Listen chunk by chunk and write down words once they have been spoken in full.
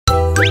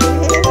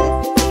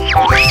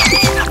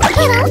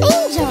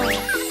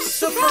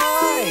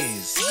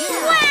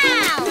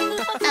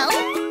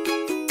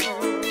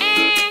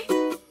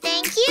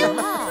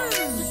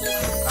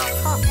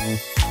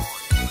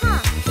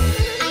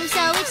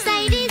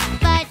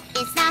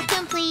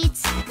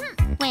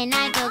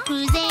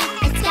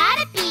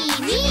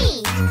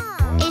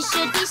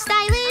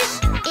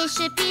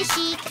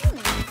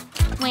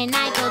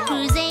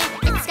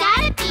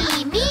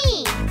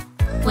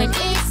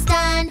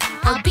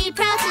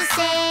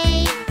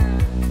say,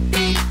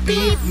 beep,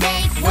 beep,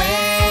 make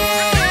way.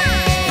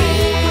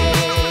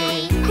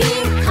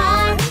 Pink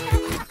car,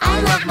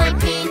 I love my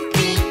pink,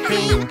 pink,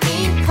 pink,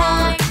 pink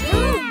car.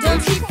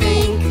 Don't you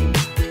think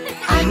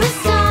I'm a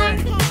star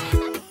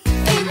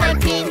in my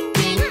pink,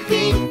 pink,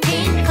 pink,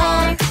 pink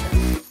car?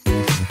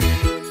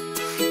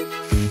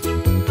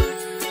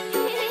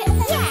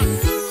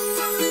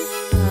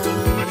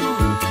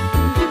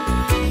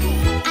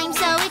 I'm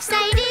so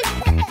excited.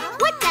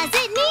 What does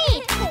it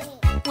need?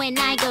 When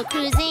I go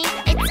cruising,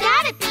 it's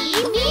gotta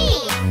be me.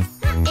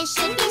 It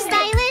should be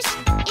stylish,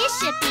 it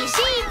should be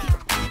chic.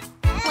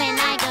 When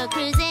I go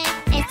cruising,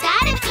 it's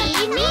gotta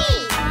be me.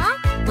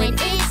 When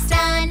it's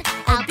done,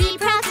 I'll be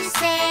proud to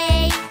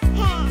say,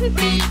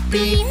 beep,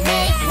 beep,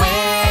 make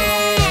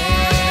way.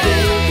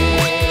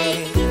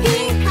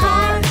 Pink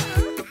car,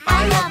 I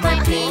love my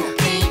pink,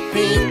 pink,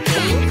 pink,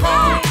 pink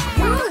car.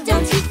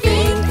 Don't you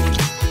think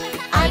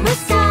I'm a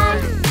star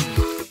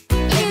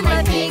in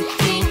my pink,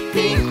 pink,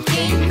 pink,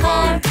 pink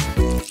car?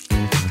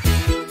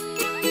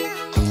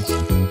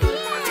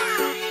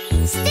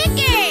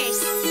 Stickers!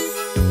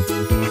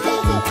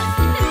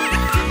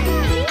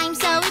 I'm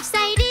so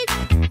excited.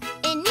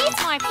 It needs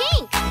more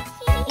pink.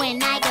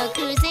 When I go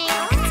cruising,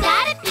 it's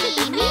gotta be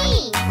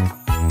me.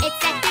 It's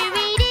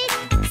decorated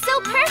so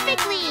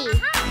perfectly.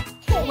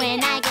 When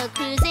I go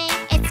cruising,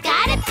 it's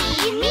gotta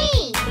be me.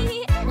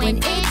 When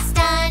it's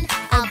done,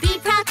 I'll be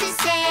proud to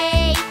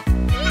say,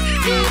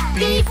 beep,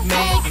 beep,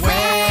 make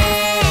way.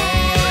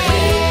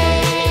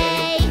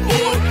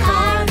 Pink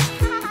car,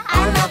 I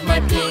love my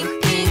pink,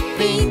 pink,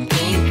 pink,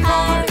 pink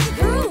car.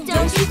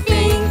 Don't you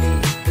think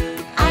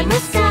I'm a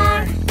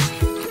star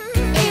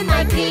in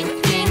my pink,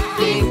 pink,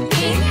 pink,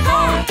 pink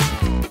car?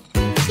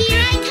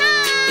 Here I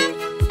come!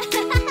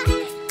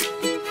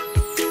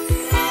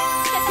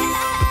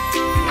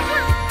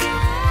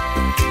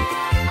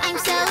 I'm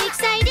so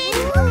excited.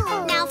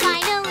 Now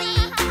finally,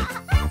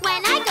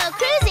 when I go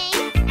cruising,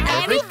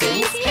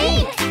 everything's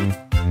pink.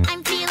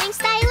 I'm feeling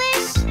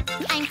stylish,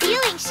 I'm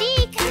feeling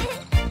chic.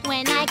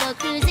 When I go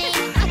cruising,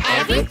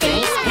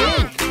 everything's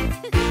pink.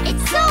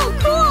 It's so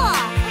cool.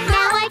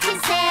 Now I can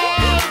say,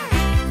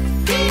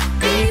 beep,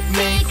 beep,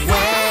 make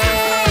way.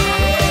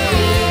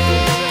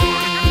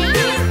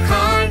 Pink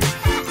car,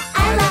 I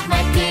love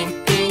my pink,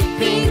 pink,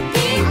 pink,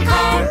 pink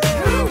car.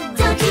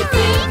 Don't you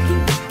think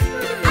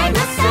I'm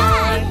a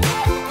star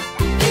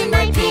in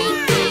my pink,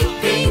 pink,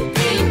 pink,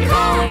 pink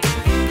car?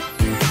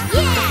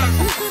 Yeah!